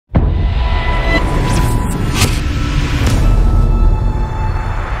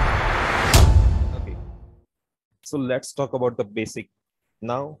So let's talk about the basic.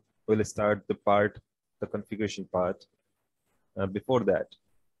 Now we'll start the configuration part. Before that,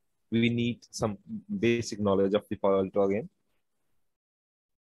 we need some basic knowledge of the Palo Alto again.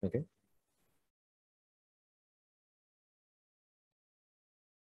 Okay.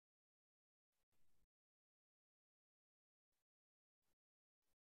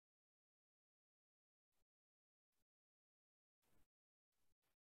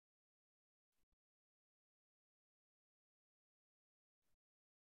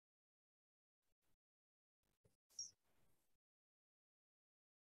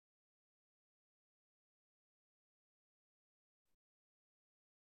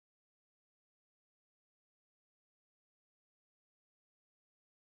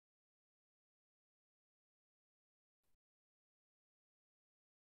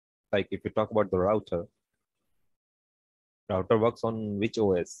 Like if you talk about the router works on which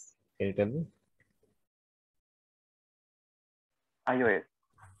OS? Can you tell me? iOS.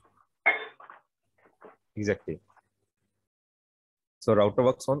 Exactly. So router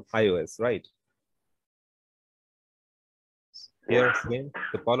works on iOS, right? Here again,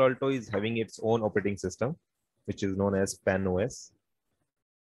 the Palo Alto is having its own operating system, which is known as PAN-OS.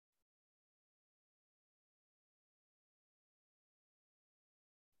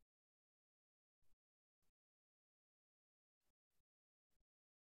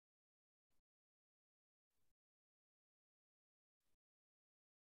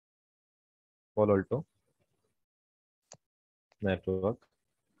 Palo Alto network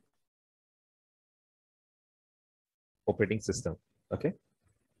operating system. Okay.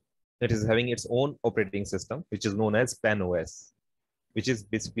 It is having its own operating system, which is known as PAN-OS, which is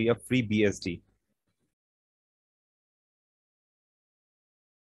basically a free BSD.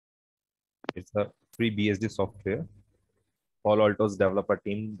 It's a free BSD software. Palo Alto's developer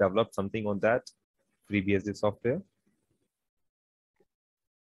team developed something on that free BSD software.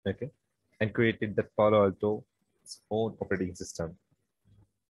 Okay. And created the Palo Alto's own operating system.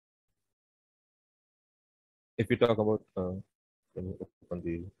 If you talk about, let me open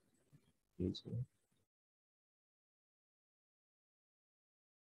the page here.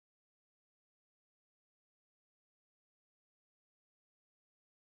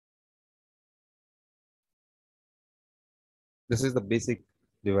 This is the basic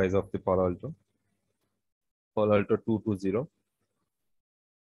device of the Palo Alto 220.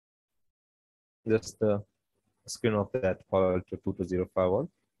 Just the screen of that Palo Alto 220 firewall.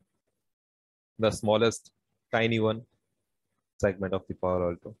 The smallest tiny one segment of the Palo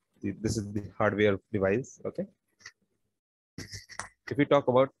Alto. This is the hardware device. Okay. If we talk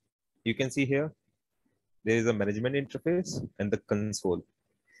about, you can see here, there is a management interface and the console.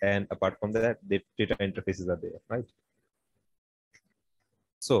 And apart from that, the data interfaces are there, right?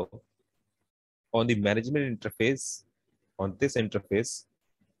 So on the management interface, on this interface,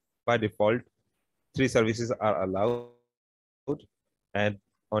 by default, 3 services are allowed. And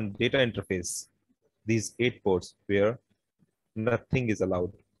on data interface, these 8 ports where nothing is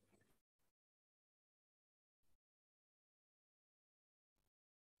allowed.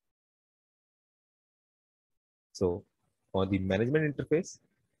 So on the management interface,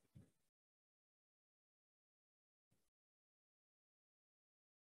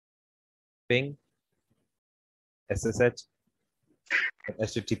 ping, SSH, and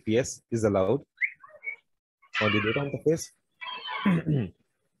HTTPS is allowed. On the data interface,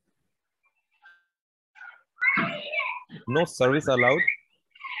 no service allowed.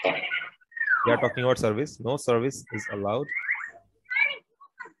 We are talking about service. No service is allowed.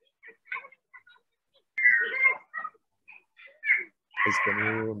 Please, can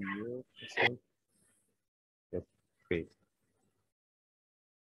you mute yourself? Yep, great.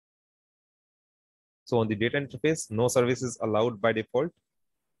 So on the data interface, no service is allowed by default.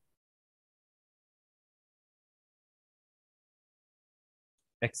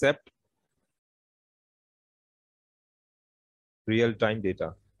 Except real-time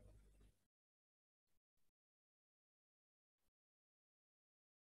data.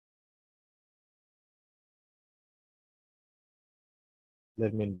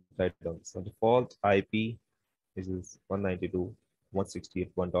 Let me write down. So default IP is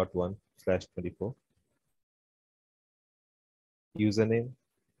 192.168.1.1/24. Username,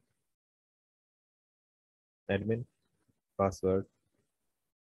 admin, password,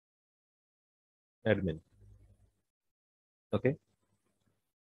 admin. Okay.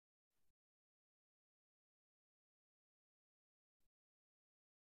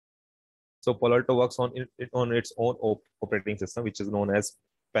 So Palo Alto works on its own operating system, which is known as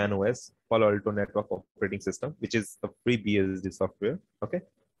PAN-OS, Palo Alto Network Operating System, which is a free BSD software. Okay.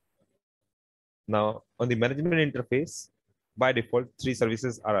 Now, on the management interface, by default, three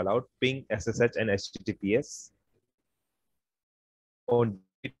services are allowed: ping, SSH, and HTTPS. On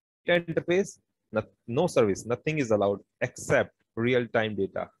data interface, no service, nothing is allowed except real-time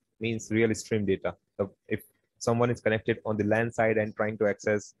data, means real stream data. So if someone is connected on the LAN side and trying to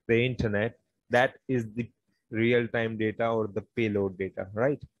access the internet, that is the real-time data or the payload data,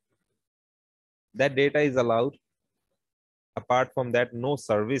 right? That data is allowed. Apart from that, no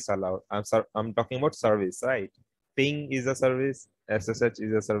service allowed. I'm talking about service, right? Ping is a service, SSH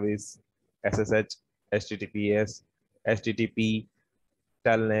is a service, SSH, HTTPS, HTTP,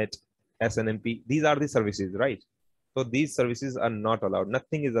 Telnet, SNMP. These are the services, right? So these services are not allowed.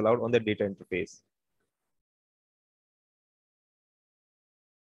 Nothing is allowed on the data interface.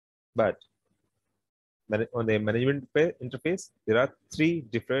 But on the management interface, there are three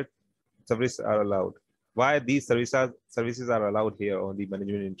different services are allowed. Why these services are allowed here on the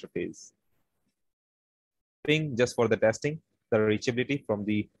management interface? Ping just for the testing, the reachability from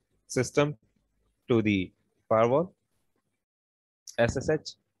the system to the firewall.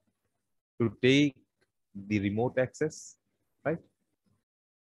 SSH to take the remote access, right?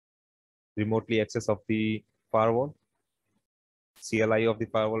 Remotely access of the firewall. CLI of the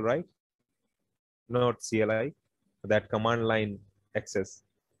firewall, right? Not CLI, that command line access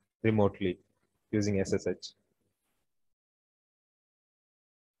remotely using SSH.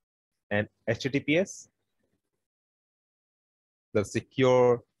 And HTTPS, the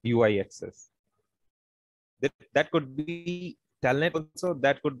secure UI access. That could be Telnet also,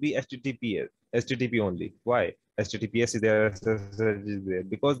 that could be HTTPS, HTTP only. Why? HTTPS is there, SSH is there,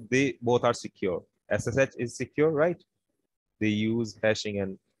 because they both are secure. SSH is secure, right? They use hashing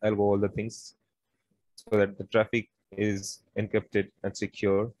and elbow all the things so that the traffic is encrypted and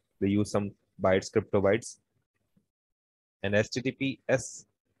secure. They use some bytes, crypto bytes. And HTTPS,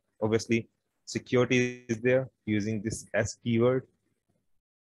 obviously, security is there using this S keyword.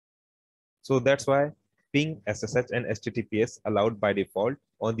 So that's why ping, SSH, and HTTPS allowed by default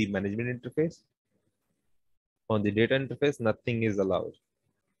on the management interface. On the data interface, nothing is allowed.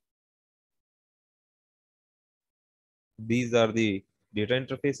 These are the data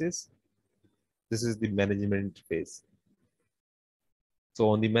interfaces. This is the management interface. So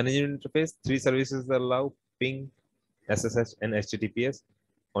on the management interface, three services are allowed: ping, SSH, and HTTPS.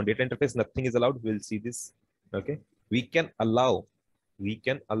 On data interface, nothing is allowed. We'll see this. Okay. We can allow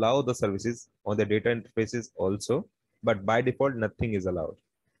the services on the data interfaces also, but by default, nothing is allowed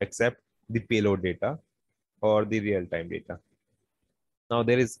except the payload data or the real-time data. Now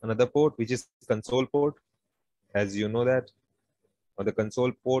there is another port, which is console port. As you know that on the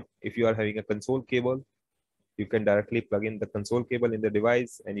console port, if you are having a console cable, you can directly plug in the console cable in the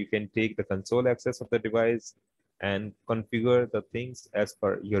device, and you can take the console access of the device and configure the things as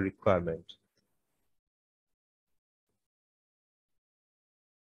per your requirement.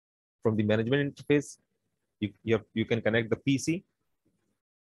 From the management interface, you can connect the PC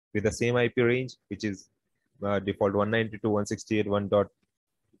with the same IP range, which is default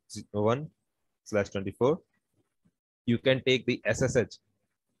 192.168.1.1/24. You can take the SSH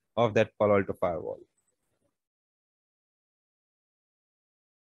of that Palo Alto firewall.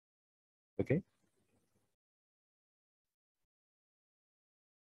 Okay.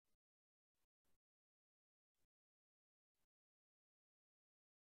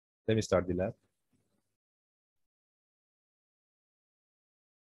 Let me start the lab.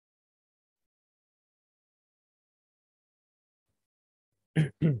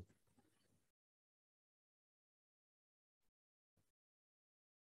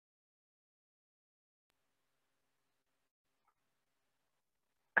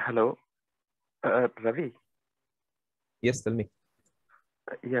 Hello, Ravi. Yes, tell me.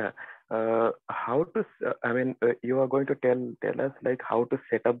 Yeah. How to? I mean, you are going to tell us like how to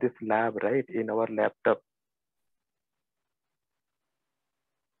set up this lab, right, in our laptop.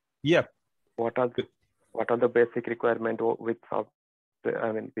 Yeah. What are the basic requirement? Which software?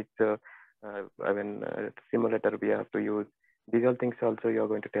 I mean, which simulator we have to use. These all things also you are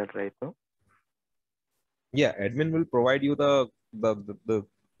going to tell, right? No. Yeah, admin will provide you the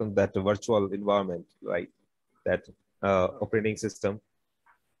that virtual environment, right? That operating system.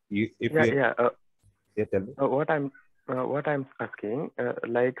 If Yeah, you yeah. tell me. What I'm asking,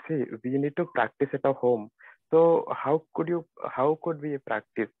 like, see, we need to practice at our home. So how could we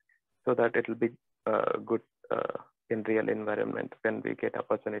practice so that it will be good in real environment when we get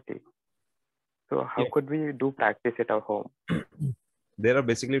opportunity? So how Yeah, could we do practice at our home? there are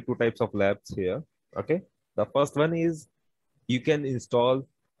basically two types of labs here. Okay, the first one is you can install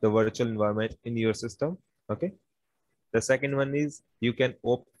the virtual environment in your system. Okay, the second one is you can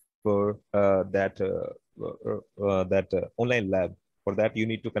opt for that online lab. For that, you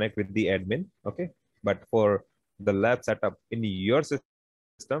need to connect with the admin. Okay, but for the lab setup in your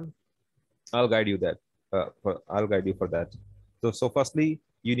system, I'll guide you that. I'll guide you for that. So firstly,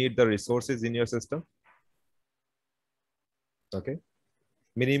 you need the resources in your system. Okay,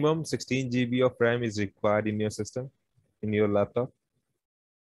 minimum 16 GB of RAM is required in your system, in your laptop.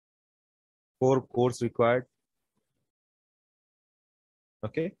 4 cores required.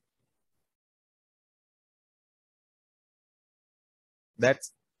 Okay,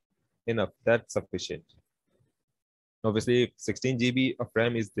 that's enough. That's sufficient. Obviously, if 16 GB of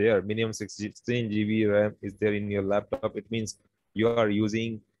RAM is there, minimum 16 GB RAM is there in your laptop, it means you are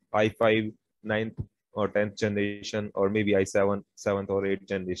using i5 9th or 10th generation, or maybe i7 7th or 8th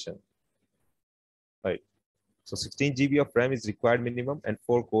generation. Right. So 16 GB of RAM is required minimum, and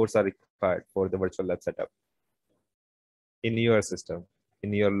 4 cores are required for the virtual lab setup in your system,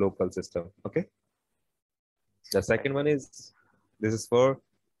 in your local system. Okay. The second one is, this is for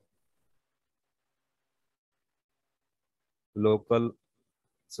local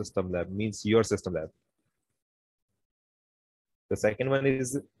system lab, means your system lab. The second one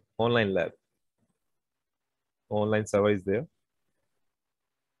is online lab. Online server is there.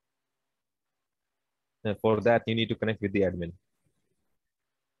 And for that, you need to connect with the admin.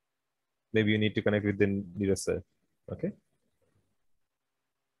 Maybe you need to connect with the user. Okay.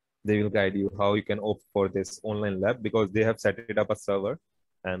 They will guide you how you can opt for this online lab, because they have set it up a server,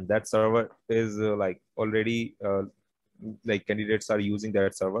 and that server is like already like candidates are using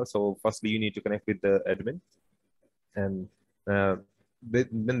that server. So firstly, you need to connect with the admin, and uh,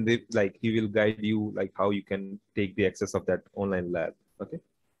 then they, like, he will guide you like how you can take the access of that online lab. Okay.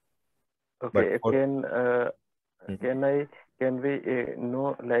 But Okay, for, Mhm. can we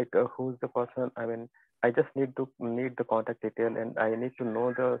know like who's the person? I mean, I just need the contact detail, and I need to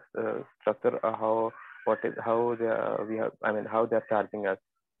know the structure, how what is how they are, we have, I mean, how they are charging us.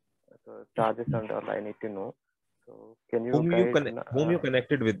 So charges and all I need to know. So can you guys? Whom you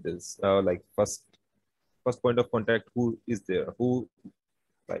connected with this? Like first point of contact, who is there? Who,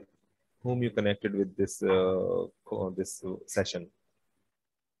 like, whom you connected with this this session?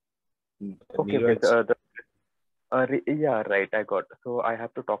 okay. Neeraj? Yeah, right. I got. So I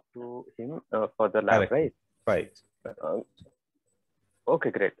have to talk to him for the lab, Directly. right? Right. Uh,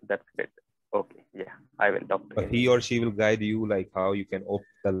 okay, great. That's great. Okay, yeah, I will talk to him. He or she will guide you like how you can open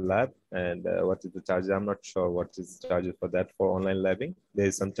the lab, and what is the charges. I'm not sure what is charges for that. For online labbing, there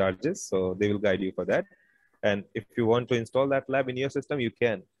is some charges, so they will guide you for that. And if you want to install that lab in your system, you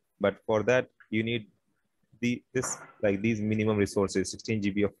can. But for that, you need these minimum resources. 16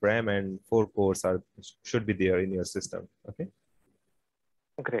 GB of RAM and 4 cores should be there in your system. Okay.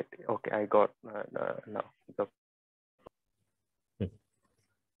 Great. Okay, I got now. So, Hmm.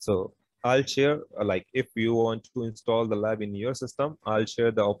 So I'll share, like, if you want to install the lab in your system, I'll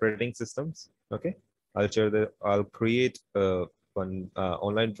share the operating systems. Okay. I'll create one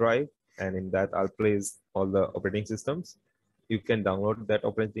online drive, and in that I'll place all the operating systems. You can download that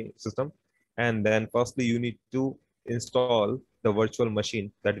operating system, and then firstly you need to install the virtual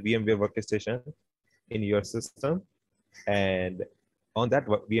machine, that VMware workstation, in your system. And on that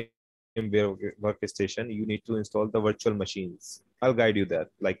VMware workstation, you need to install the virtual machines. I'll guide you that,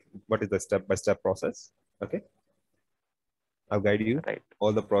 like, what is the step-by-step process. Okay. I'll guide you right.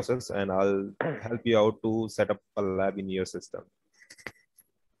 all the process, and I'll help you out to set up a lab in your system.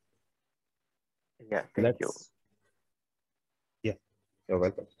 Yeah, thank you. Let's, yeah, you're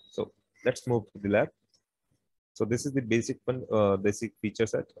welcome. So let's move to the lab. So this is the basic one, basic feature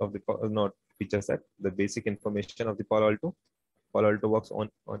set of the, not feature set, the basic information of the Palo Alto. Palo Alto works on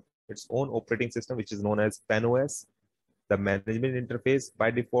its own operating system, which is known as PAN-OS. The management interface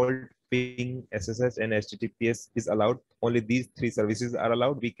by default, ping, SSH, and HTTPS is allowed. Only these 3 services are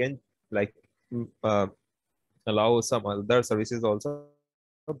allowed. We can, like, allow some other services also,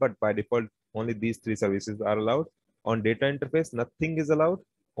 but by default, only these 3 services are allowed. On data interface, nothing is allowed.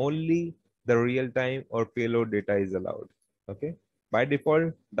 Only the real-time or payload data is allowed. Okay. By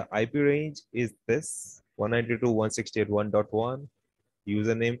default, the IP range is this: 192.168.1.1,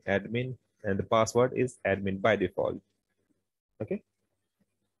 username admin, and the password is admin by default. Okay.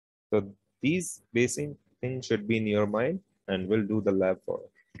 So these basic things should be in your mind, and we'll do the lab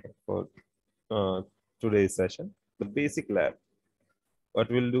for uh, today's session. The basic lab. What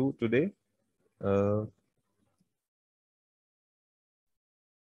we'll do today? Uh,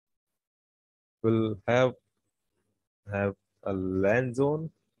 we'll have a LAN zone,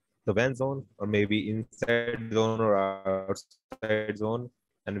 the WAN zone, or maybe inside zone or outside zone,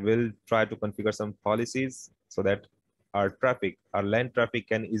 and we'll try to configure some policies so that our LAN traffic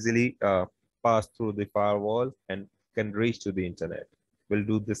can easily pass through the firewall and can reach to the internet. We'll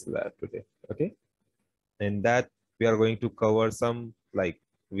do this lab today, okay? In that, we are going to cover some, like,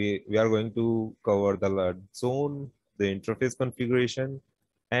 we are going to cover the zone, the interface configuration,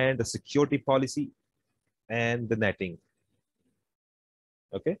 and the security policy, and the netting,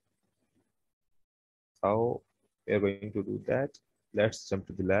 okay? How we are going to do that? Let's jump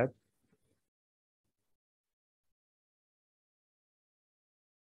to the lab.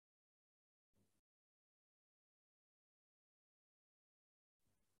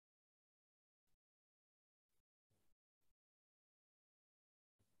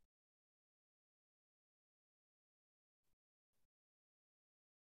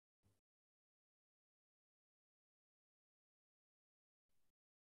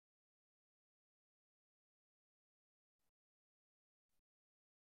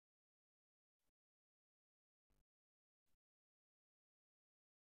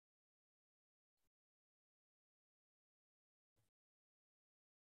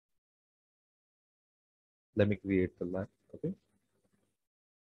 Let me create the lab, okay?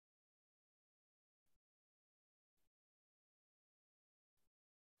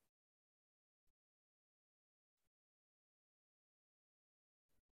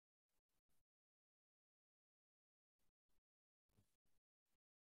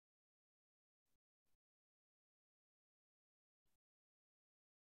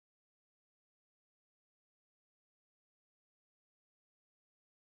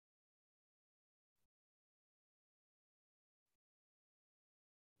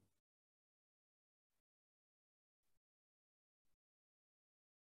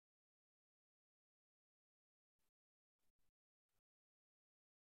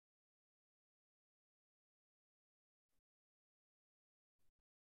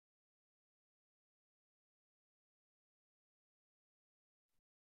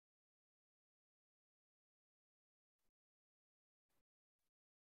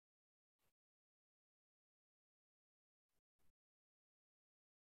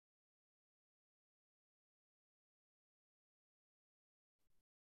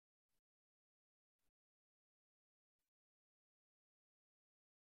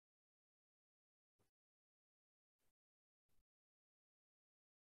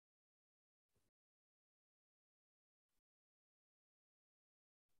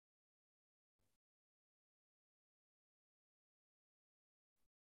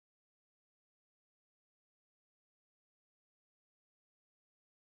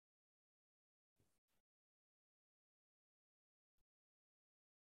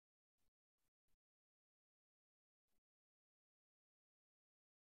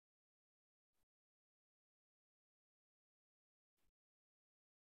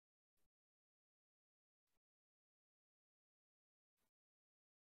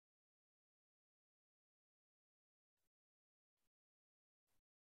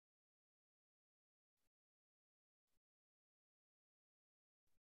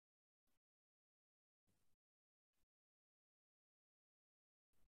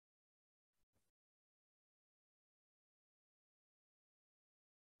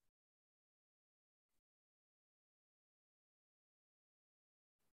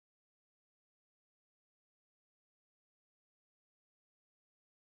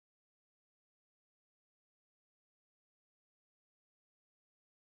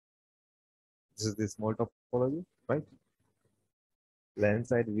 This is the small topology, right? LAN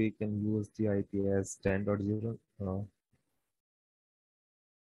side, we can use the IP as 10.0,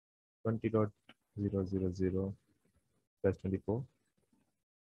 20.000 plus 24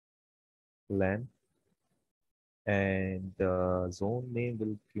 LAN, and the zone name will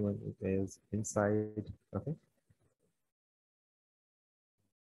be given as inside, okay?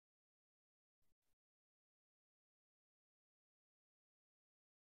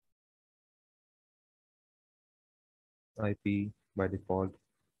 IP by default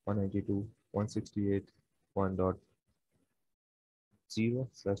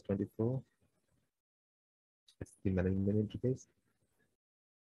 192.168.1.0/24. It's the management interface.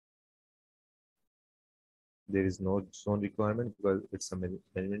 There is no zone requirement because it's a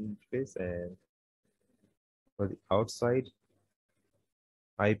management interface. And for the outside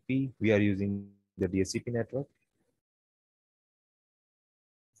IP, we are using the DHCP network.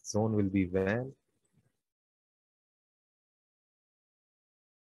 Zone will be WAN,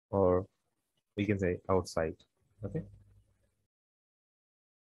 or we can say outside, okay?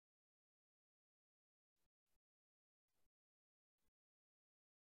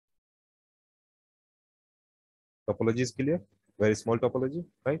 Topology is clear. Very small topology,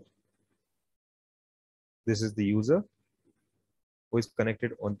 right? This is the user. who is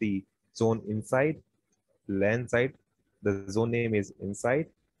connected on the zone inside, LAN side. The zone name is inside.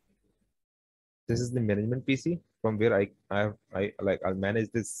 This is the management PC from where I'll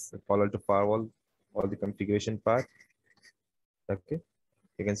manage this Palo Alto firewall, all the configuration part. Okay,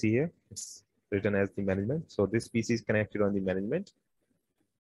 you can see here it's written as the management. So this PC is connected on the management.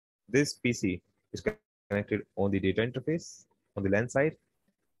 This PC is connected on the data interface on the LAN side,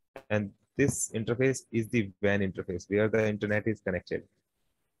 and this interface is the WAN interface where the internet is connected.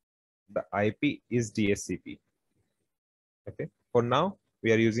 The IP is DSCP. Okay, for now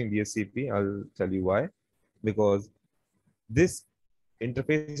we are using DSCP. I'll tell you why. Because this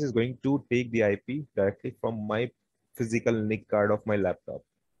interface is going to take the IP directly from my physical NIC card of my laptop.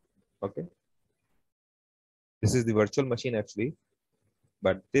 Okay, this is the virtual machine actually,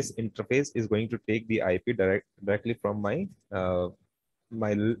 but this interface is going to take the IP directly from my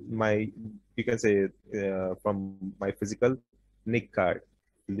you can say from my physical NIC card,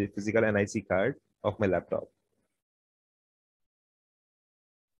 the physical NIC card of my laptop.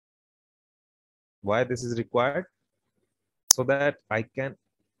 Why this is required? So that I can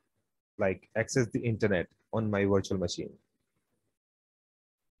like access the internet on my virtual machine.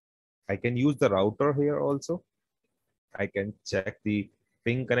 I can use the router here also. I can check the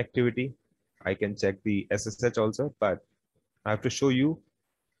ping connectivity. I can check the SSH also, but I have to show you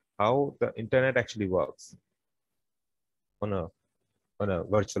how the internet actually works on a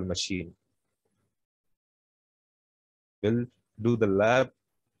virtual machine. We'll do the lab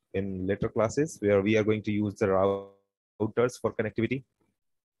in later classes where we are going to use the routers for connectivity.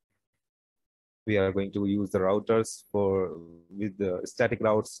 We are going to use the routers for with the static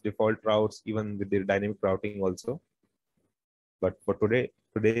routes, default routes, even with the dynamic routing also. But for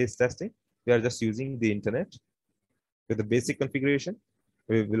today's testing, we are just using the internet with the basic configuration.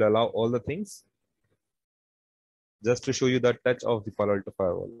 We will allow all the things just to show you the touch of the Palo Alto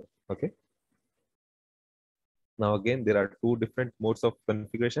firewall. Okay. Now again, there are two different modes of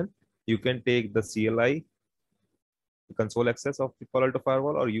configuration. You can take the CLI, the console access of the Palo Alto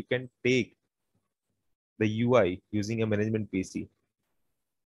firewall, or you can take the UI using a management PC.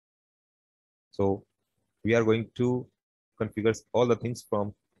 So we are going to configure all the things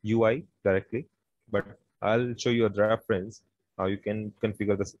from UI directly, but I'll show you a reference how you can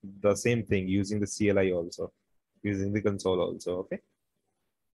configure the same thing using the CLI also, using the console also, okay?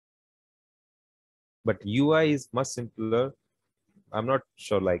 But UI is much simpler. I'm not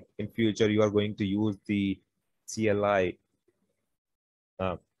sure like in future you are going to use the CLI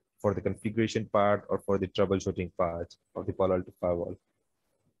uh, for the configuration part or for the troubleshooting part of the Palo Alto firewall.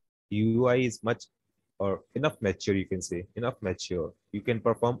 UI is much or enough mature, you can say, enough mature. You can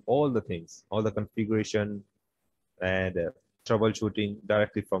perform all the things, all the configuration and troubleshooting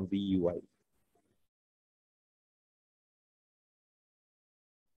directly from the UI.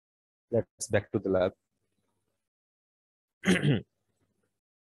 Let's back to the lab.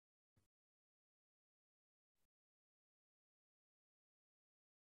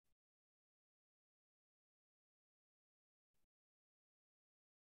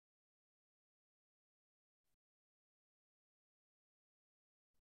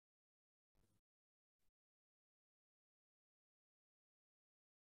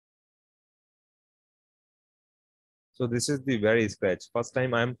 So this is the very scratch. First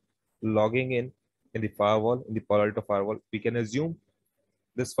time I'm logging in the firewall, in the Palo Alto firewall. We can assume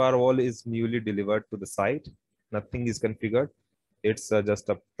this firewall is newly delivered to the site. Nothing is configured. It's just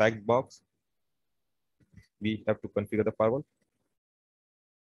a black box. We have to configure the firewall.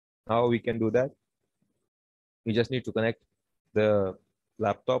 How we can do that? We just need to connect the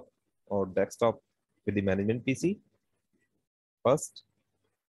laptop or desktop with the management PC first.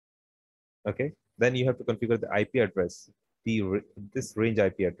 Okay. Then you have to configure the IP address, this range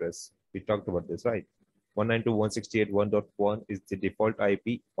IP address. We talked about this, right? 192.168.1.1 is the default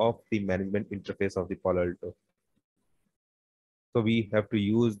IP of the management interface of the Palo Alto. So we have to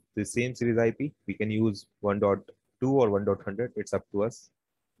use the same series IP. We can use 1.2 or 1.100. It's up to us.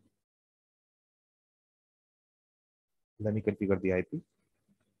 Let me configure the IP.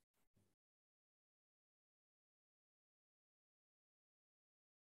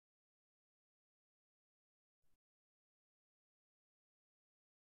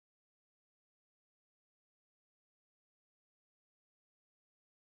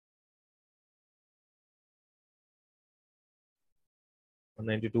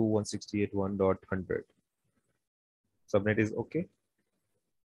 One 192.168.1.100. Subnet is okay.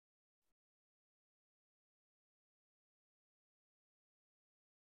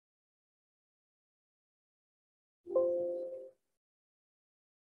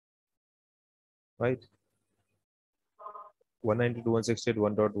 Right.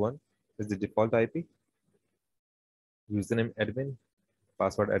 192.168.1.1 is the default IP. Username admin,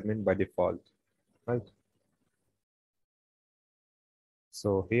 password admin by default, right?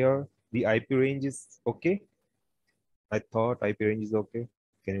 So here the IP range is okay. I thought IP range is okay.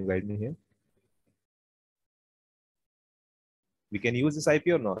 Can you guide me here? We can use this IP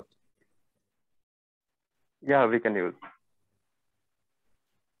or not? Yeah, we can use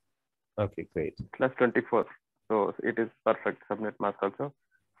Okay, great. /24. So it is perfect. Subnet mask also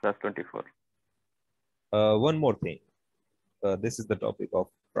 /24. One more thing. This is the topic of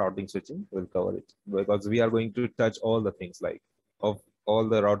routing switching. We'll cover it because we are going to touch all the things like of all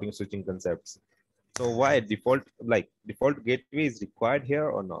the routing switching concepts. So why default gateway is required here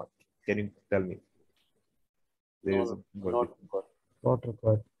or not? Can you tell me? There is No, not required. Not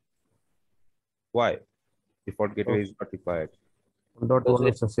required. why default gateway Because is not required? 1.1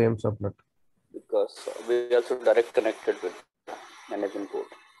 is the same subnet. Because we also direct connected with management port.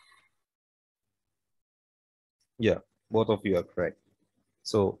 Yeah, both of you are correct.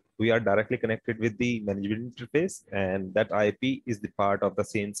 So we are directly connected with the management interface, and that IP is the part of the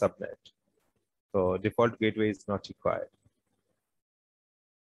same subnet. So default gateway is not required.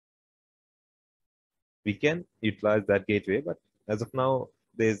 We can utilize that gateway, but as of now,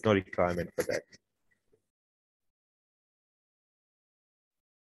 there is no requirement for that.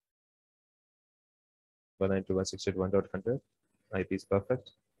 One 192.168.1.100 IP is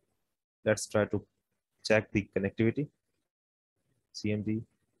perfect. Let's try to check the connectivity. CMD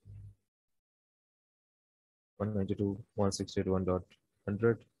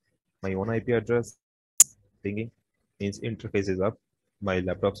 192.168.1.100. My own IP address pinging means interface is up. My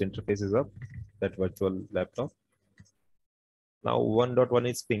laptop's interface is up. That virtual laptop. Now 1.1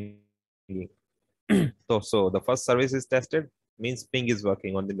 is pinging. So the first service is tested means ping is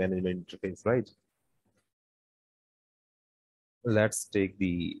working on the management interface, right? Let's take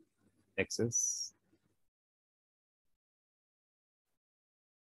the access.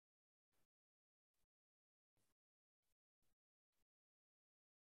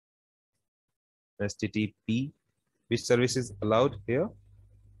 HTTP. Which service is allowed here?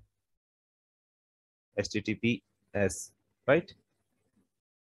 HTTPS, right?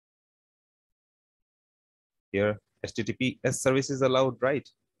 Here, HTTPS service is allowed, right?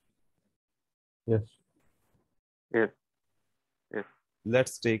 Yes. Yes. Yes.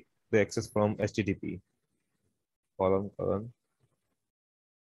 Let's take the access from HTTP. Colon.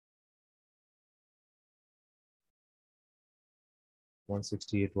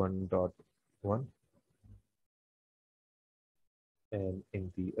 168.1.1. And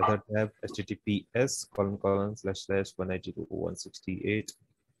in the other tab, HTTPS : /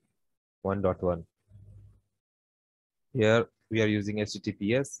 192.168.1.1. Here we are using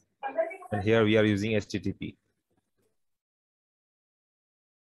HTTPS, and here we are using HTTP.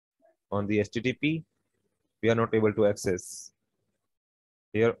 On the HTTP, we are not able to access.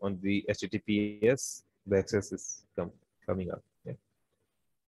 Here on the HTTPS, the access is coming up. Yeah.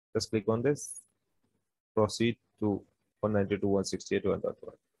 Just click on this, proceed to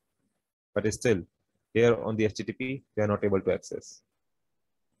 192.168.1.1. But still, here on the HTTP, we are not able to access.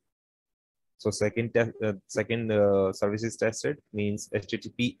 So second service is tested means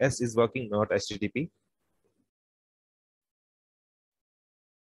HTTPS is working, not HTTP.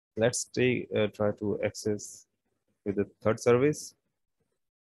 Let's try to access with the third service,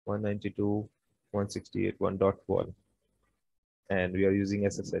 192.168.1.1, and we are using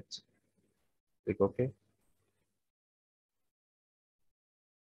SSH. Click OK.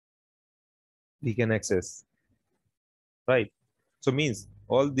 We can access, right? So means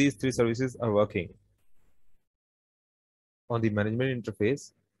all these three services are working. On the management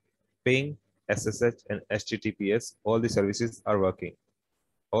interface, ping, SSH, and HTTPS, all the services are working.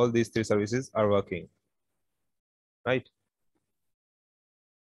 All these three services are working, right?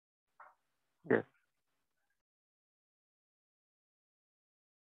 Yes.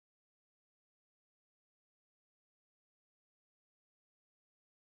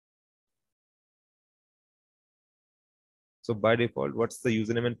 So by default, what's the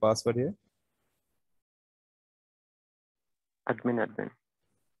username and password here? Admin.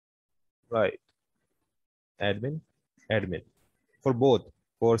 Right. Admin. For both,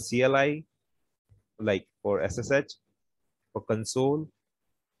 for CLI, like for SSH, for console,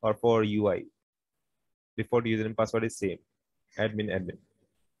 or for UI. Default username password is same. Admin.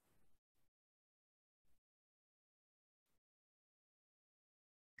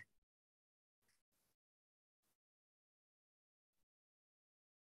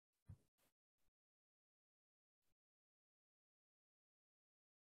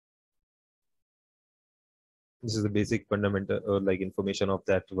 This is the basic fundamental like information of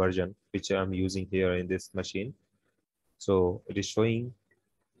that version which I'm using here in this machine. So it is showing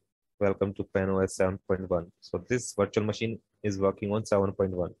welcome to PCNSE 7.1. So this virtual machine is working on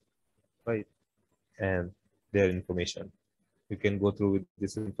 7.1, right? And their information. You can go through with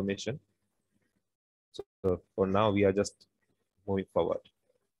this information. So for now, we are just moving forward.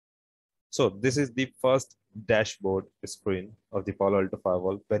 So this is the first dashboard screen of the Palo Alto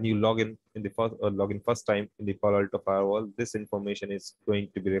Firewall. When you log in the first login first time in the Palo Alto Firewall, this information is going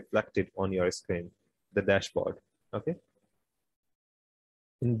to be reflected on your screen, the dashboard. Okay.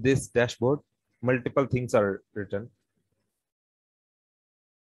 In this dashboard, multiple things are written.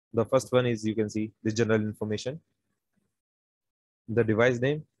 The first one is you can see the general information, the device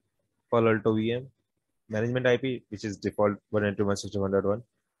name, Palo Alto VM, management IP, which is default 192.168.1,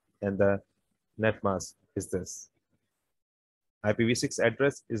 and the net mask is this. IPv6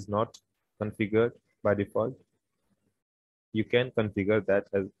 address is not configured by default. You can configure that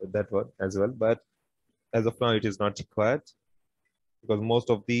as that one as well, but as of now it is not required because most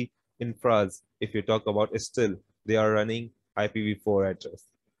of the infras, if you talk about, still they are running IPv4 address.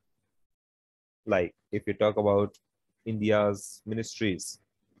 Like if you talk about India's ministries,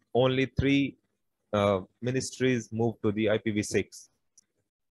 only 3 ministries moved to the IPv6.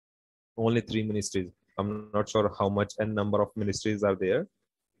 Only 3 ministries. I'm not sure how much and number of ministries are there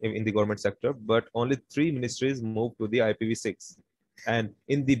in the government sector, but only 3 ministries moved to the IPv6. And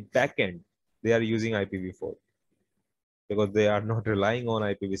in the back end, they are using IPv4 because they are not relying on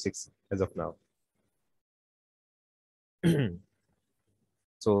IPv6 as of now.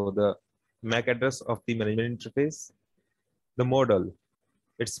 So the MAC address of the management interface, the model,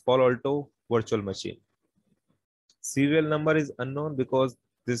 it's Palo Alto virtual machine. Serial number is unknown because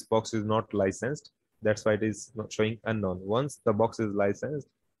this box is not licensed. That's why it is not showing unknown. Once the box is licensed,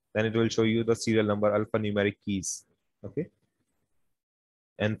 then it will show you the serial number alphanumeric keys. Okay.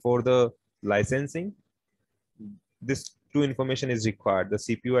 And for the licensing, this 2 information is required, the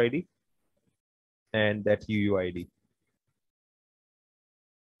CPU ID and that UUID.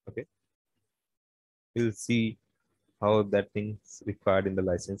 Okay. We'll see how that thing is required in the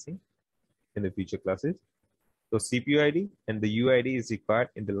licensing in the future classes. So CPU ID and the UID is required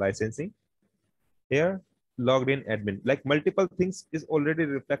in the licensing. Here, logged in admin, like multiple things is already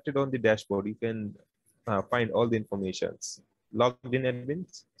reflected on the dashboard. You can find all the informations. Logged in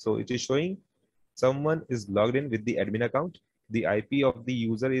admins. So it is showing someone is logged in with the admin account. The IP of the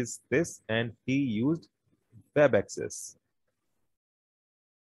user is this, and he used web access.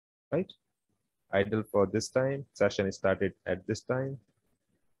 Right? Idle for this time. Session started at this time.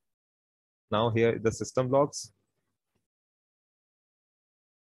 Now here the system logs.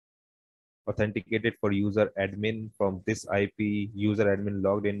 Authenticated for user admin from this IP, user admin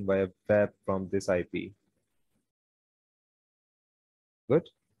logged in via web from this IP. Good.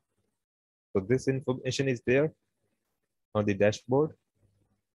 So this information is there on the dashboard.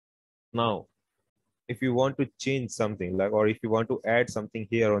 Now, if you want to change something like, or if you want to add something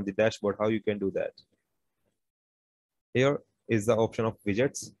here on the dashboard, how you can do that? Here is the option of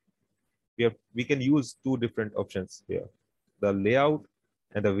widgets. We can use 2 different options here, the layout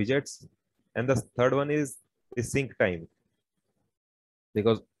and the widgets. And the third one is the sync time,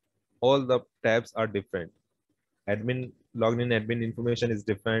 because all the tabs are different. Admin logged in admin information is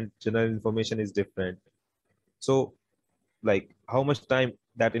different, general information is different. So like how much time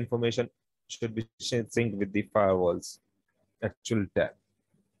that information should be synced with the firewall's actual tab.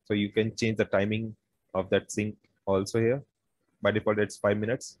 So you can change the timing of that sync also here. By default, it's 5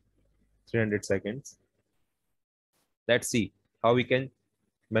 minutes, 300 seconds. Let's see how we can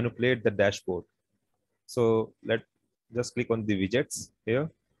manipulate the dashboard. So let's just click on the widgets here.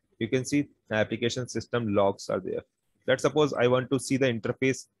 You can see application system logs are there. Let's suppose I want to see the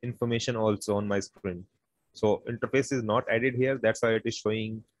interface information also on my screen. So interface is not added here. That's why it is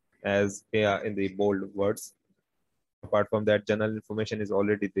showing as in the bold words. Apart from that, general information is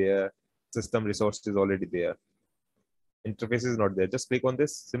already there. System resource is already there. Interface is not there. Just click on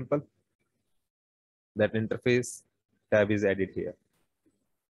this, simple. That interface tab is added here.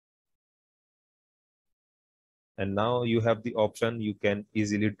 And now you have the option, you can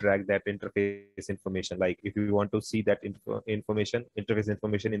easily drag that interface information. Like if you want to see that interface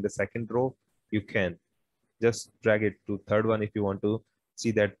information in the second row, you can just drag it to third one if you want to see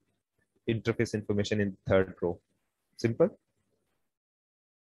that interface information in the third row. Simple.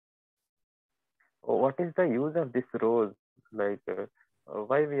 What is the use of this rows? Like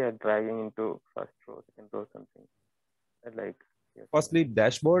why we are dragging into first row, second row, something like? Yes. Firstly,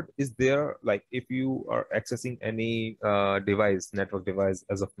 dashboard is there. Like if you are accessing any device, network device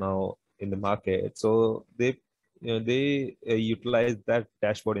as of now in the market, so they they utilize that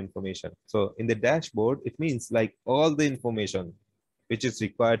dashboard information. So in the dashboard, it means like all the information which is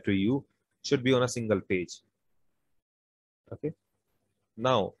required to you should be on a single page. Okay.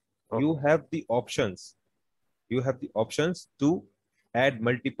 Now you Okay. have the options. You have the options to add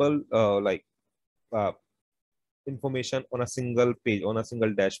multiple uh, information on a single page, on a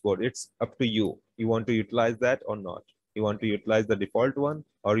single dashboard. It's up to you. You want to utilize that or not? You want to utilize the default one,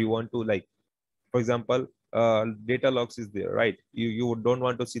 or you want to, like, for example, data logs is there, right? You don't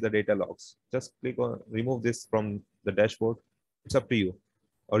want to see the data logs. Just click on remove this from the dashboard. It's up to you.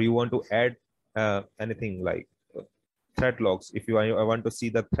 Or you want to add anything like threat logs. If I want to see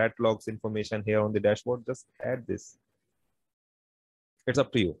the threat logs information here on the dashboard, just add this. It's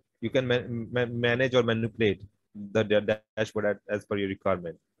up to you. You can manage or manipulate the dashboard as per your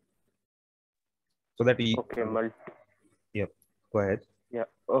requirement. So that you, Okay. yeah, go ahead. Yeah.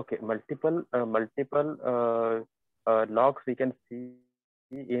 Okay. Multiple logs we can see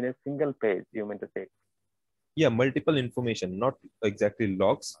in a single page. You mean to say? Yeah, multiple information, not exactly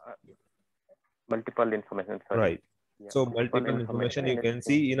logs. Multiple information. Sorry. Right. Yeah. So Multiple multiple information information you in a can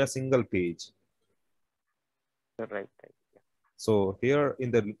see in a single page. right. Right. Yeah. So here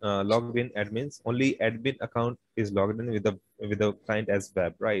in the logged in admins, only admin account is logged in with the client as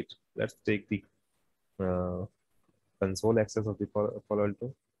web, right? Let's take the uh, console access of the Palo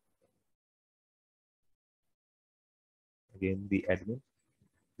Alto. Again, the admin.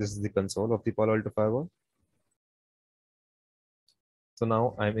 This is the console of the Palo Alto Firewall. So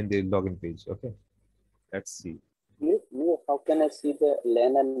now I'm in the login page. Okay, let's see. How can I see the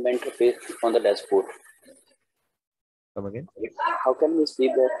LAN and interface on the dashboard? Come again. How can we see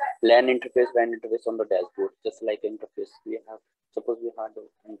the LAN interface, WAN interface on the dashboard? Just like interface, we have, suppose we had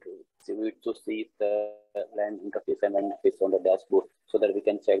to see the LAN interface and WAN interface on the dashboard so that we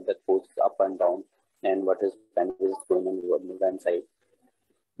can check the ports up and down and what is bandwidth going on the WAN side.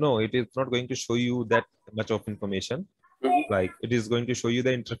 No, it is not going to show you that much of information. Like it is going to show you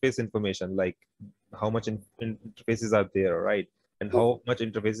the interface information, like how much interfaces are there, right? And how much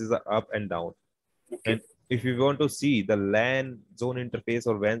interfaces are up and down. Okay. And if you want to see the LAN zone interface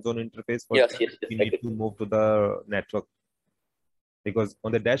or WAN zone interface, for Yes, that, yes, you I need get to it. move to the network, because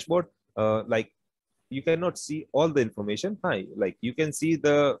on the dashboard, like you cannot see all the information. Hi, like you can see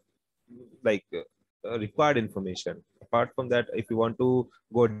the like required information. Apart from that, if you want to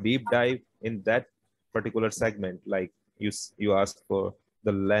go deep dive in that particular segment, like you ask for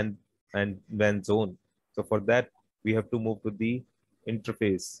the LAN and WAN zone. So for that, we have to move to the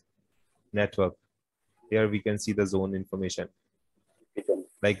interface network. Here we can see the zone information,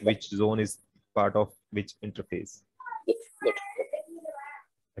 like which zone is part of which interface.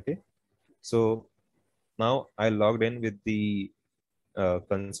 Okay, so now I logged in with the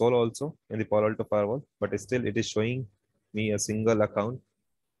console also in the Palo Alto Firewall, but still it is showing me a single account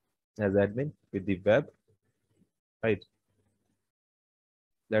as admin with the web, right?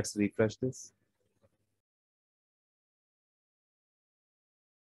 Let's refresh this.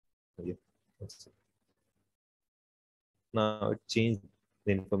 Yeah. Now it changed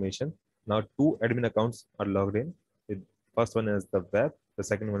the information. Now two admin accounts are logged in. The first one is the web, the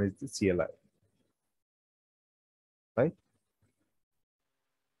second one is the CLI, right?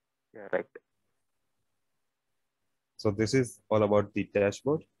 Yeah. Right. So this is all about the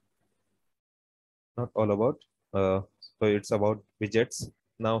dashboard, not all about. So it's about widgets.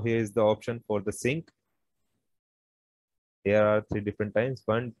 Now here is the option for the sync. Here are three different times: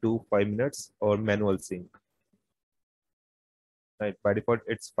 1, 2, 5 minutes, or manual sync. Right, by default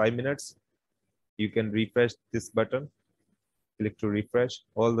it's 5 minutes. You can refresh this button, click to refresh.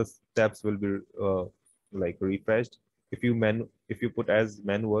 All the tabs will be like refreshed. If you put as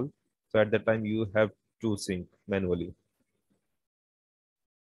manual, so at that time you have to sync manually.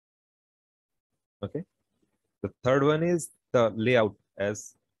 Okay. The third one is the layout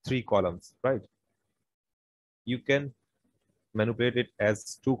as 3 columns, right? You can manipulate it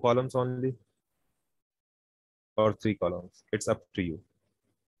as 2 columns only or 3 columns. It's up to you.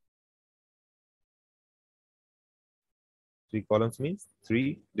 3 columns means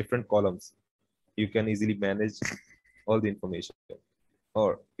 3 different columns. You can easily manage all the information.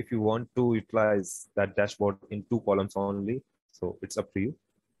 Or if you want to utilize that dashboard in 2 columns only, so it's up to you.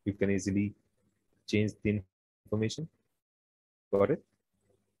 You can easily change the information. Got it?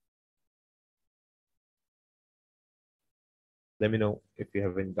 Let me know if you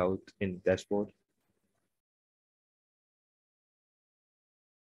have any doubt in dashboard.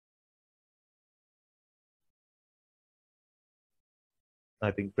 I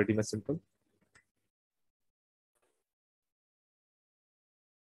think pretty much simple.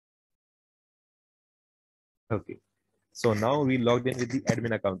 Okay. So now we logged in with the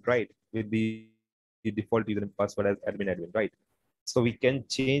admin account, right? With the default username password as admin, right? So we can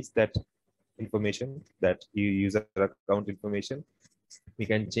change that information, that user account information. We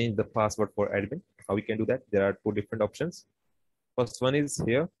can change the password for admin. How we can do that? There are two different options. First one is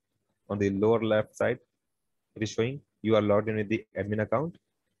here on the lower left side. It is showing you are logged in with the admin account.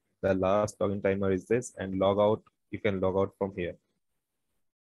 The last login timer is this, and log out. You can log out from here,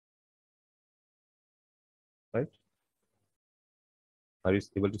 right? Are you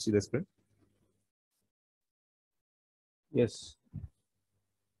able to see the screen? Yes.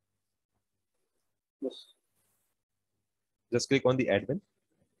 Yes. Just click on the admin.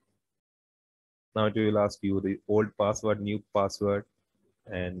 Now it will ask you the old password, new password,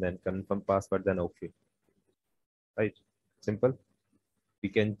 and then confirm password, then okay. Right? Simple. We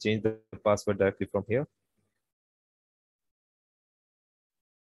can change the password directly from here.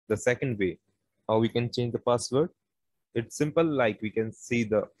 The second way, how we can change the password, it's simple. Like we can see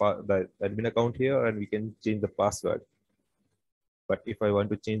the admin account here, and we can change the password. But if I want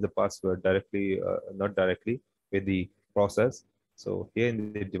to change the password directly, not directly with the process, so here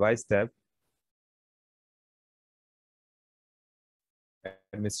in the device tab,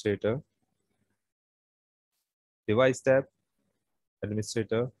 administrator, device tab,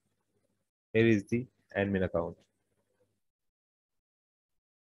 administrator, here is the admin account.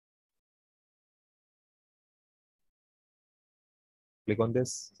 Click on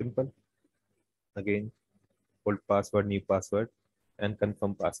this, simple. Again, old password, new password, and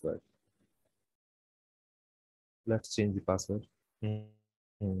confirm password. Let's change the password.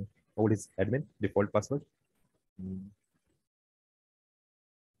 Old is admin, default password.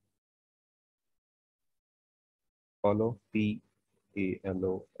 Follow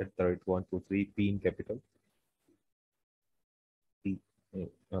PALO @123, P in capital.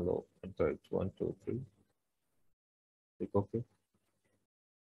 PALO @123. Click OK.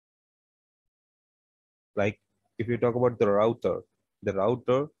 Like if you talk about the router,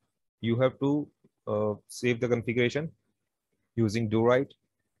 you have to save the configuration using do write,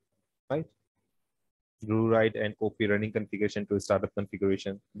 right? Do write and copy running configuration to startup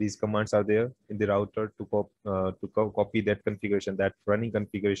configuration. These commands are there in the router to copy that configuration, that running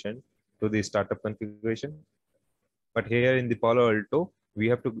configuration to the startup configuration. But here in the Palo Alto, we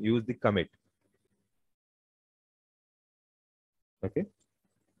have to use the commit. Okay.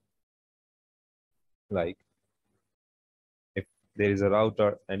 Like if there is a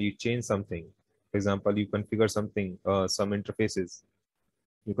router and you change something, for example, you configure something, some interfaces,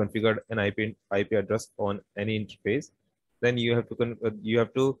 you configured an IP address on any interface, then you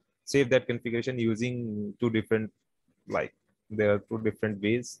have to save that configuration using two different, like there are two different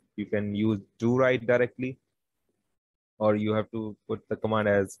ways. You can use do write directly, or you have to put the command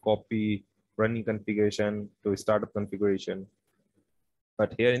as copy running configuration to startup configuration.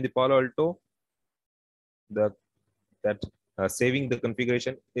 But here in the Palo Alto, the that saving the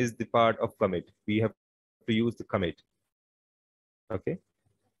configuration is the part of commit. We have to use the commit. Okay.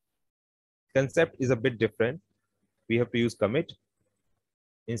 Concept is a bit different. We have to use commit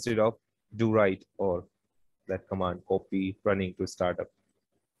instead of do write or that command copy running to startup.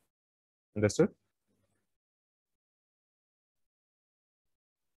 Understood?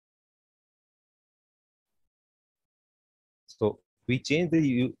 So we changed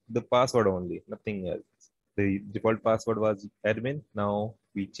the password only, nothing else. The default password was admin. Now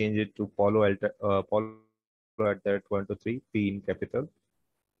we change it to Palo at that 123 P in capital.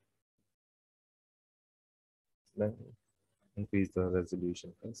 Then increase the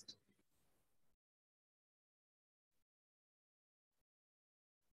resolution first.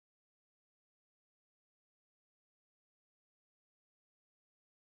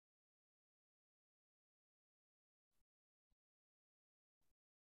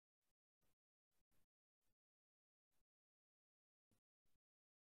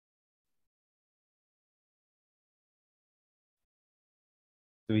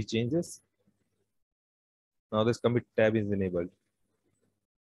 So we change this. Now this commit tab is enabled.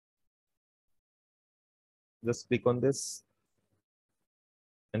 Just click on this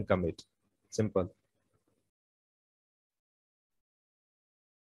and commit. Simple.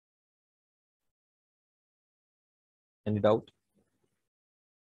 Any doubt?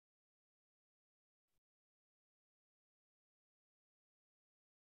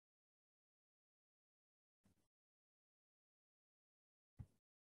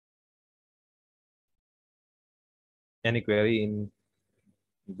 Any query in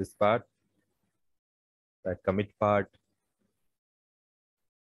this part, that commit part,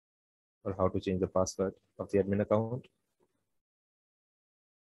 or how to change the password of the admin account?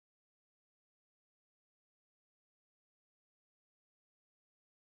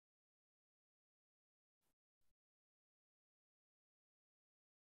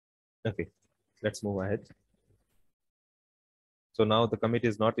 Okay, let's move ahead. So now the commit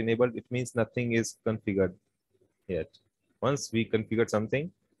is not enabled. It means nothing is configured yet. Once we configured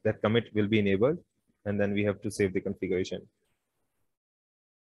something, that commit will be enabled, and then we have to save the configuration.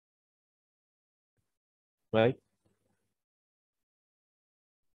 Right?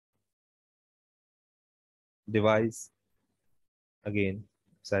 Device, again,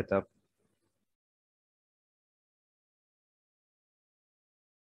 setup.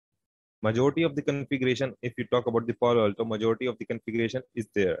 Majority of the configuration, if you talk about the Palo Alto, majority of the configuration is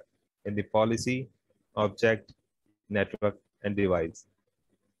there in the policy, object, network, and device.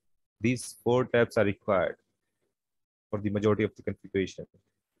 These 4 tabs are required for the majority of the configuration.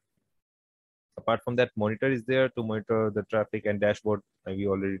 Apart from that, monitor is there to monitor the traffic and dashboard, and we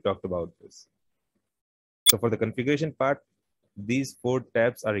already talked about this. So for the configuration part, these 4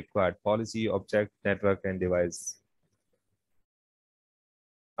 tabs are required: policy, object, network, and device.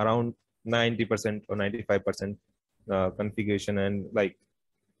 Around 90% or 95% configuration, and like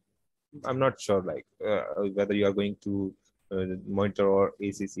I'm not sure whether you are going to monitor or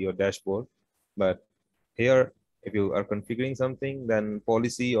ACC or dashboard, but here if you are configuring something, then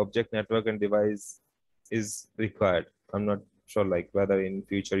policy, object, network, and device is required. I'm not sure whether in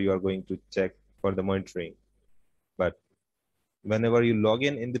future you are going to check for the monitoring, but whenever you log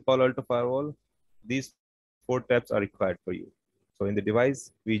in the Palo Alto Firewall, these 4 tabs are required for you. So in the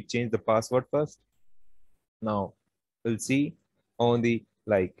device, we change the password first. Now we'll see on the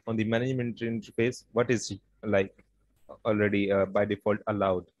on the management interface what is already by default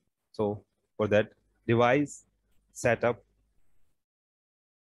allowed. So for that, device setup,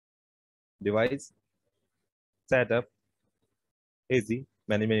 device setup is the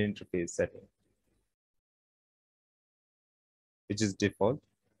management interface setting, which is default.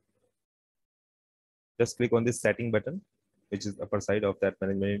 Just click on this setting button, which is upper side of that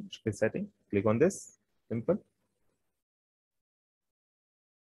management interface setting. Click on this, simple.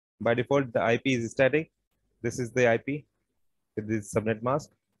 By default, the IP is static. This is the IP with this subnet mask.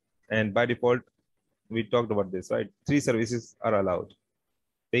 And by default, we talked about this, right? 3 services are allowed: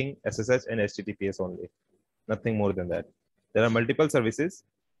 ping, SSH, and HTTPS only. Nothing more than that. There are multiple services: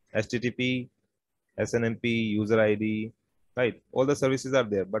 HTTP, SNMP, user ID, right? All the services are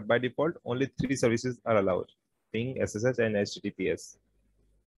there, but by default, only 3 services are allowed: ping, SSH, and HTTPS.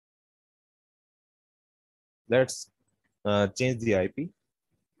 Let's change the IP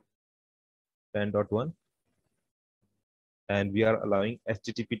 10.1, and we are allowing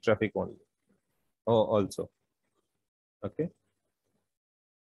HTTP traffic only. Oh, also, okay.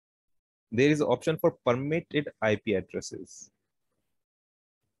 There is an option for permitted IP addresses.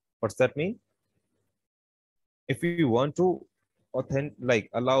 What's that mean? If you want to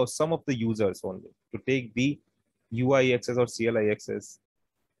allow some of the users only to take the UI access or CLI access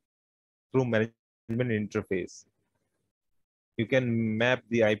through management interface, you can map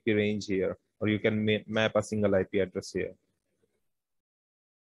the IP range here, or you can map a single IP address here.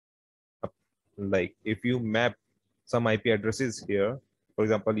 Like if you map some IP addresses here, for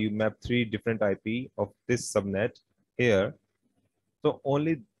example, you map 3 different IP of this subnet here, so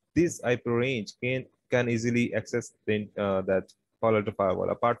only this IP range can easily access that Palo Alto Firewall.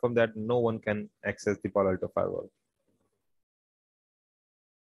 Apart from that, no one can access the Palo Alto Firewall.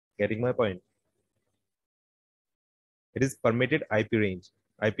 Getting my point? It is permitted IP range,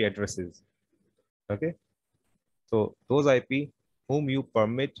 IP addresses. Okay. So those IP whom you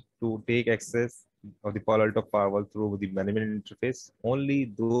permit to take access of the Palo Alto Firewall through the management interface, only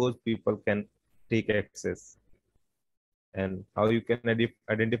those people can take access. And how you can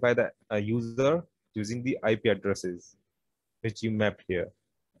identify the user using the IP addresses which you mapped here.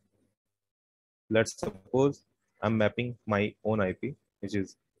 Let's suppose I'm mapping my own IP, which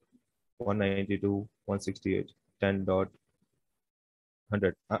is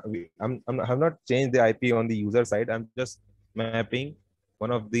 192.168.10.100. I have not changed the IP on the user side. I'm just mapping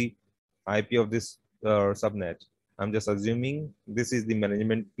one of the IP of this subnet. I'm just assuming this is the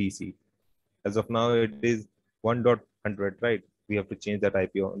management PC. As of now, it is 1.100, right? We have to change that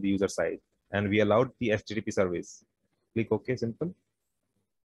IP on the user side. And we allowed the HTTP service. Click OK, simple.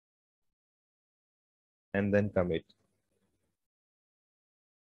 And then commit.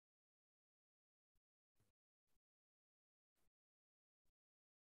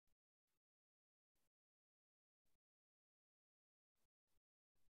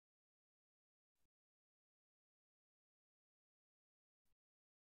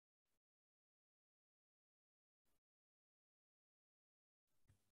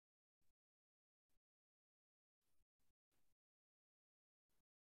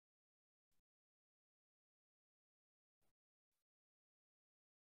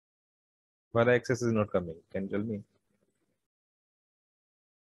 Why the access is not coming? Can you tell me?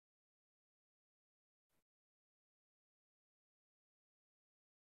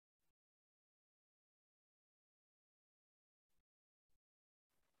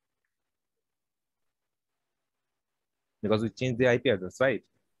 Because we changed the IP address, right?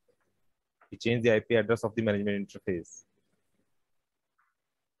 We changed the IP address of the management interface.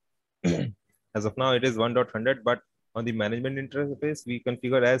 As of now, it is 1.100, but on the management interface, we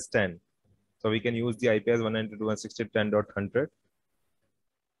configure as 10. So we can use the IP as 192.168.10.100.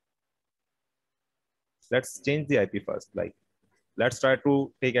 Let's change the IP first. Like, let's try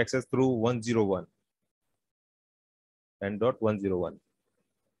to take access through 101 and .101.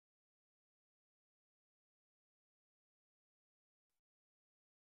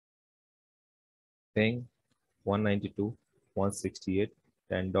 Ping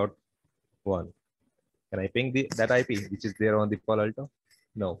 192.168.10.1. Can I ping that IP which is there on the Palo Alto?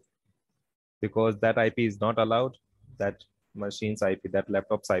 No, because that IP is not allowed. That machine's IP, that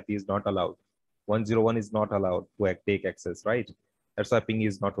laptop's IP is not allowed. 101 is not allowed to take access, right? That's why ping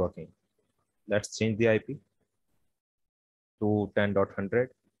is not working. Let's change the IP to 10.100.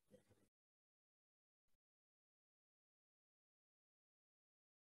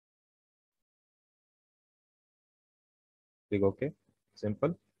 Click OK.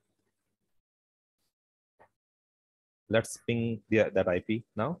 Simple. Let's ping that IP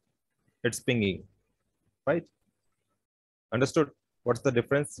now. It's pinging, right? Understood? What's the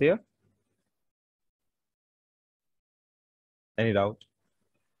difference here? Any doubt?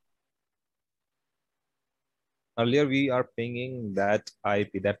 Earlier, we are pinging that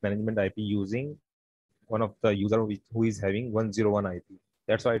IP, that management IP, using one of the user who is having 101 IP.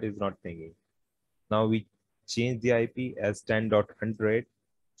 That's why it is not pinging. Now we change the IP as 10.100.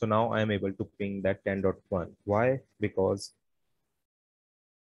 So now I am able to ping that 10.1. Why? Because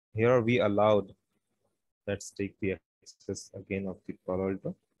here we allowed, let's take the access again of the Palo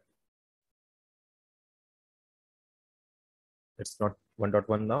Alto. It's not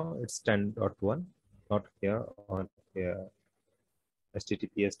 1.1 now, it's 10.1, not here on here.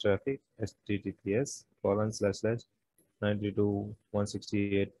 HTTPS traffic,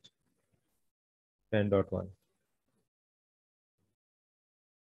 https://92.168.10.1.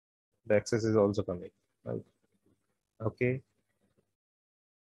 The access is also coming, right? Okay.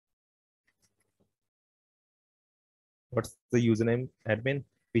 What's the username, admin?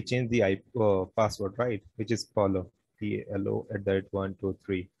 We change the password, right? Which is Palo,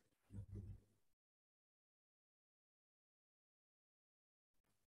 PLO@123.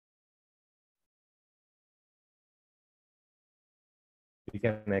 We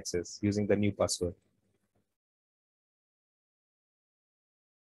can access using the new password.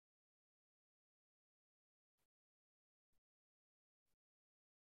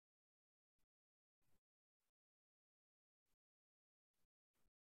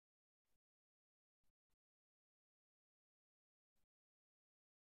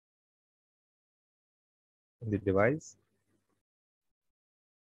 In the device,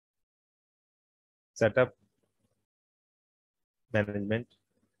 setup, management.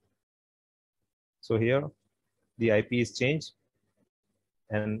 So here the IP is changed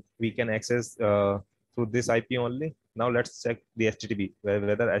and we can access through this IP only. Now let's check the HTTP,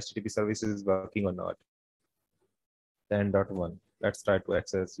 whether HTTP service is working or not. 10.1. Let's try to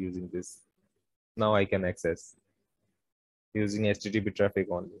access using this. Now I can access using HTTP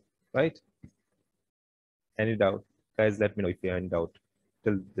traffic only, right? Any doubt? Guys, let me know if you are in doubt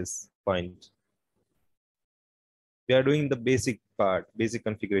till this point. We are doing the basic part, basic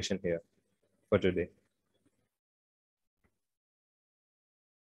configuration here for today.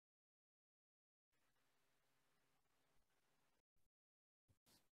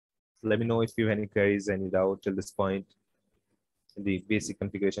 So let me know if you have any queries, any doubt till this point in the basic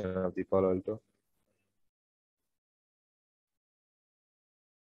configuration of the Palo Alto.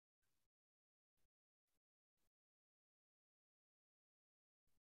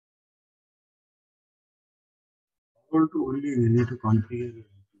 Only we need to configure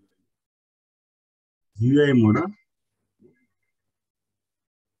GUI mode.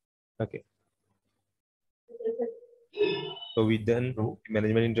 Okay. So we done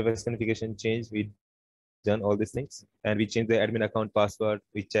management interface configuration change. We done all these things and we change the admin account password.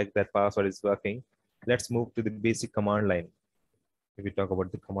 We check that password is working. Let's move to the basic command line. If we talk about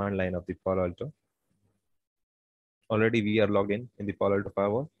the command line of the Palo Alto, already we are logged in the Palo Alto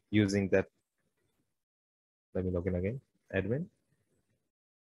Firewall using that. Let me log in again. Admin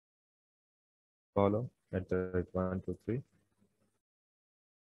Palo @123.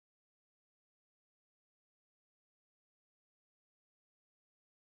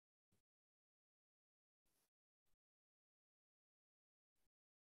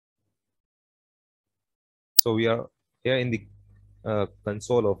 So we are here in the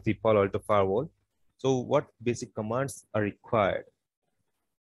console of the Palo Alto Firewall. So what basic commands are required?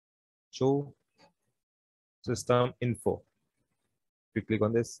 Show system info. If you click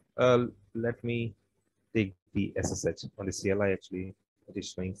on this, let me take the SSH on the CLI. Actually, it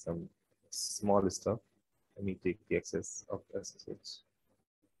is showing some small stuff. Let me take the access of SSH.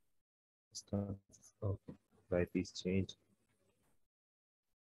 Okay, the IP is changed.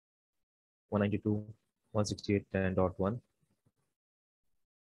 192.168.10.1.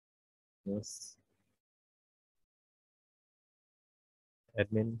 Yes.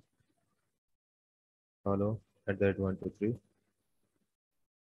 Admin follow @123.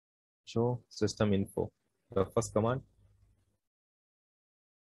 Show system info. The first command.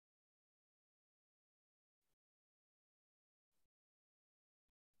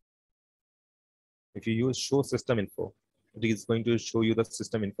 If you use show system info, it is going to show you the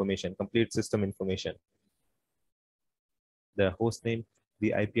system information, complete system information. The host name,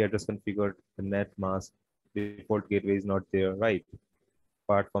 the IP address configured, the net mask, the default gateway is not there, right?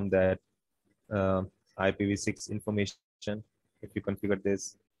 Apart from that, IPv6 information, if you configure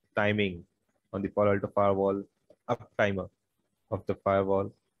this, timing on the Palo Alto firewall, uptimer of the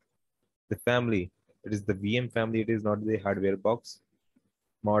firewall, the family, it is the VM family, it is not the hardware box.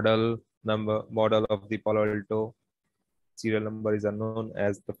 Model number, model of the Palo Alto, serial number is unknown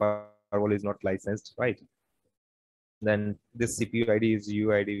as the firewall is not licensed, right? Then this CPU ID is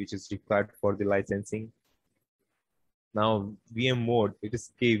UID, which is required for the licensing. Now VM mode, it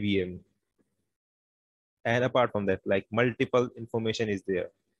is KVM. And apart from that, like multiple information is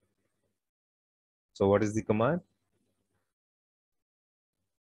there. So what is the command?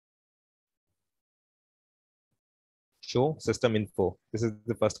 Show system info. This is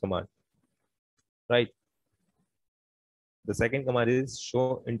the first command, right? The second command is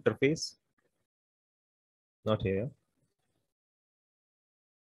show interface. Not here.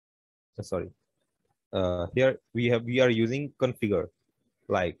 Sorry. Here we are using configure.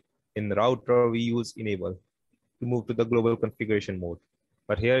 Like in the router, we use enable to move to the global configuration mode.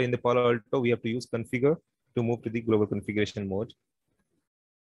 But here in the Palo Alto, we have to use configure to move to the global configuration mode.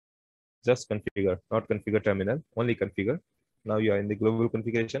 Just configure, not configure terminal, only configure. Now you are in the global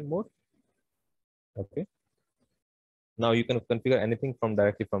configuration mode. Okay. Now you can configure anything from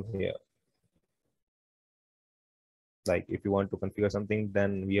directly from here. Like if you want to configure something,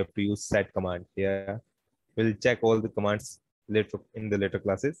 then we have to use set command here. We'll check all the commands later in the later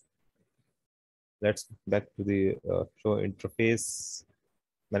classes. Let's back to the show interface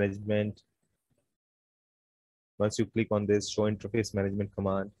management. Once you click on this show interface management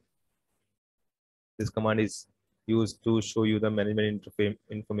command, this command is used to show you the management interface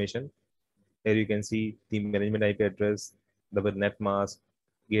information. Here you can see the management IP address, the net mask,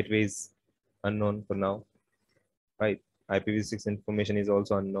 gateways unknown for now, right? IPv6 information is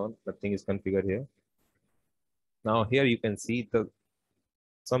also unknown. Nothing is configured here. Now here you can see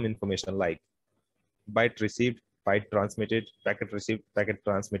some information like byte received, byte transmitted, packet received, packet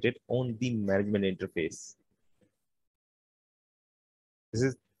transmitted on the management interface. This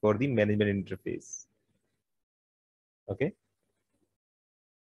is for the management interface. Okay.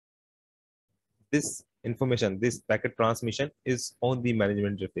 This information, this packet transmission is on the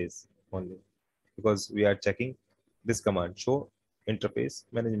management interface only, because we are checking this command, show interface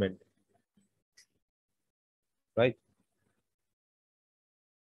management, right?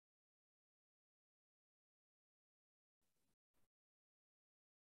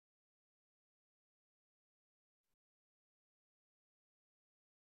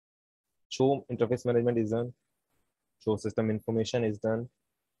 Show interface management is done. Show system information is done.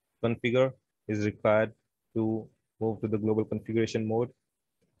 Configure is required to move to the global configuration mode.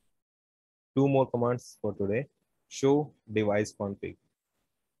 Two more commands for today. Show device config.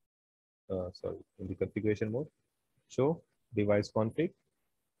 Sorry, in the configuration mode. Show device config.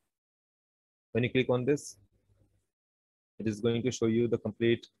 When you click on this, it is going to show you the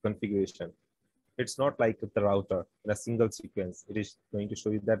complete configuration. It's not like the router in a single sequence. It is going to show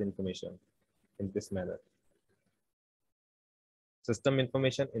you that information in this manner. System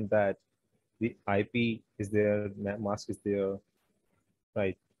information in that the IP is there, mask is there,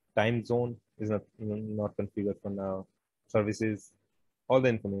 right? Time zone is not configured for now. Services, all the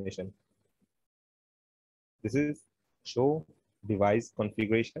information. This is show device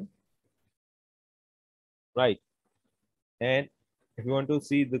configuration, right? And if you want to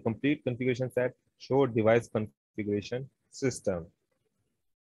see the complete configuration set, show device configuration system.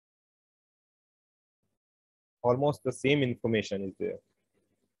 Almost the same information is there.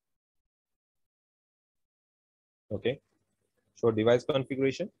 Okay. Show device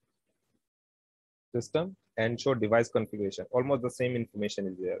configuration. system and show device configuration. Almost the same information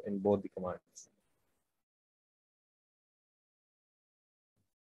is there in both the commands.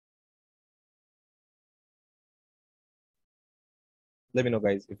 Let me know,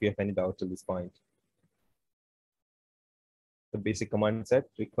 guys, if you have any doubt till this point. The basic command set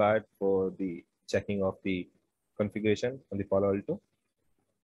required for the checking of the configuration on the Palo Alto.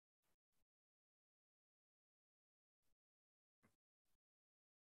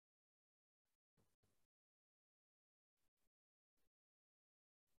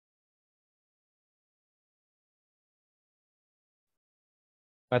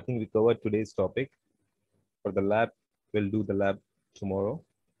 I think we covered today's topic. For the lab, we'll do the lab tomorrow,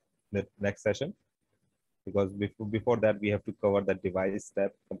 the next session, because before that we have to cover that device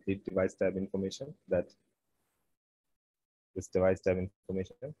tab, complete device tab information. That this device tab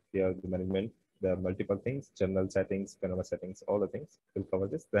information. Here the management, there are multiple things, general settings, panorama settings, all the things. We'll cover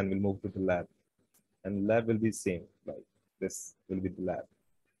this. Then we'll move to the lab, and lab will be same. Like this will be the lab.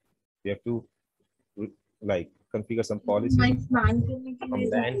 We have to like configure some policy from LAN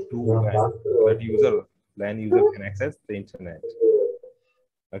to WAN, so that LAN user can access the internet.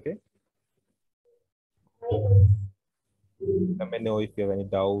 Okay. Let me know if you have any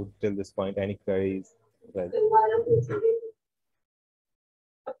doubt till this point, any queries. Right.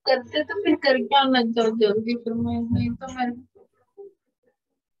 करते तो फिर करके आना जाओ जल्दी, फिर मैं नहीं तो मैं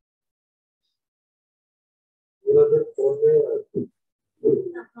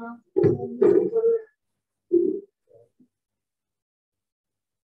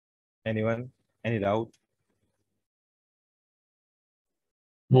Anyone? Any doubt?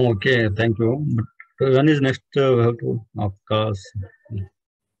 Okay, thank you. But when is next we have to of course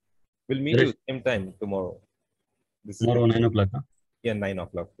We'll meet you same time tomorrow. This tomorrow is 9 o'clock. Huh? Yeah, 9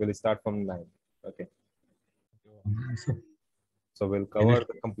 o'clock. We'll start from 9. Okay. So we'll cover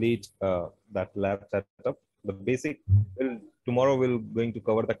the complete that lab setup. The basic. Tomorrow we're going to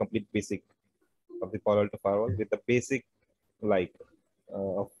cover the complete basic of the Palo Alto Firewall with the basic like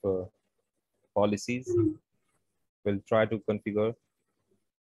of policies. We'll try to configure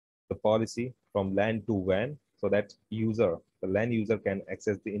the policy from LAN to WAN so that the LAN user can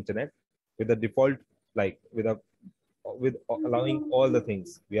access the internet with the default, like with allowing all the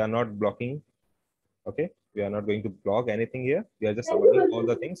things. We are not blocking. Okay, we are not going to block anything here. We are just allowing all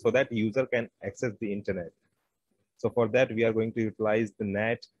the things so that user can access the internet. So for that, we are going to utilize the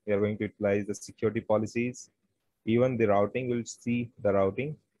NAT. We are going to utilize the security policies. Even the routing, we'll see the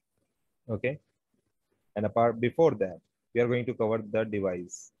routing. Okay. And before that, we are going to cover the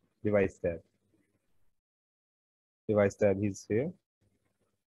device tab. Device tab is here.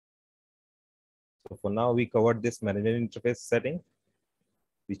 So for now, we covered this management interface setting.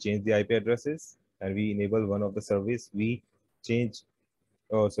 We change the IP addresses and we enable one of the service. We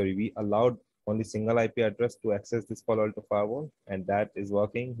allowed only single IP address to access this Palo Alto Firewall, and that is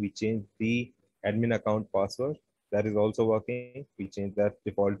working. We changed the admin account password. That is also working. We changed that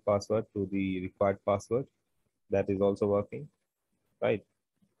default password to the required password. That is also working, right?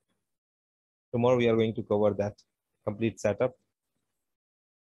 Tomorrow we are going to cover that complete setup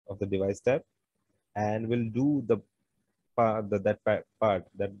of the device tab, and we'll do the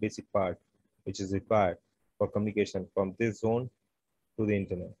that basic part, which is required for communication from this zone to the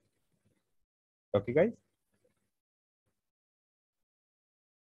internet. Okay, guys?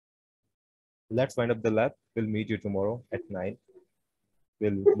 Let's wind up the lab. We'll meet you tomorrow at 9.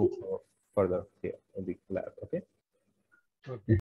 We'll move further here in the lab, okay? Okay.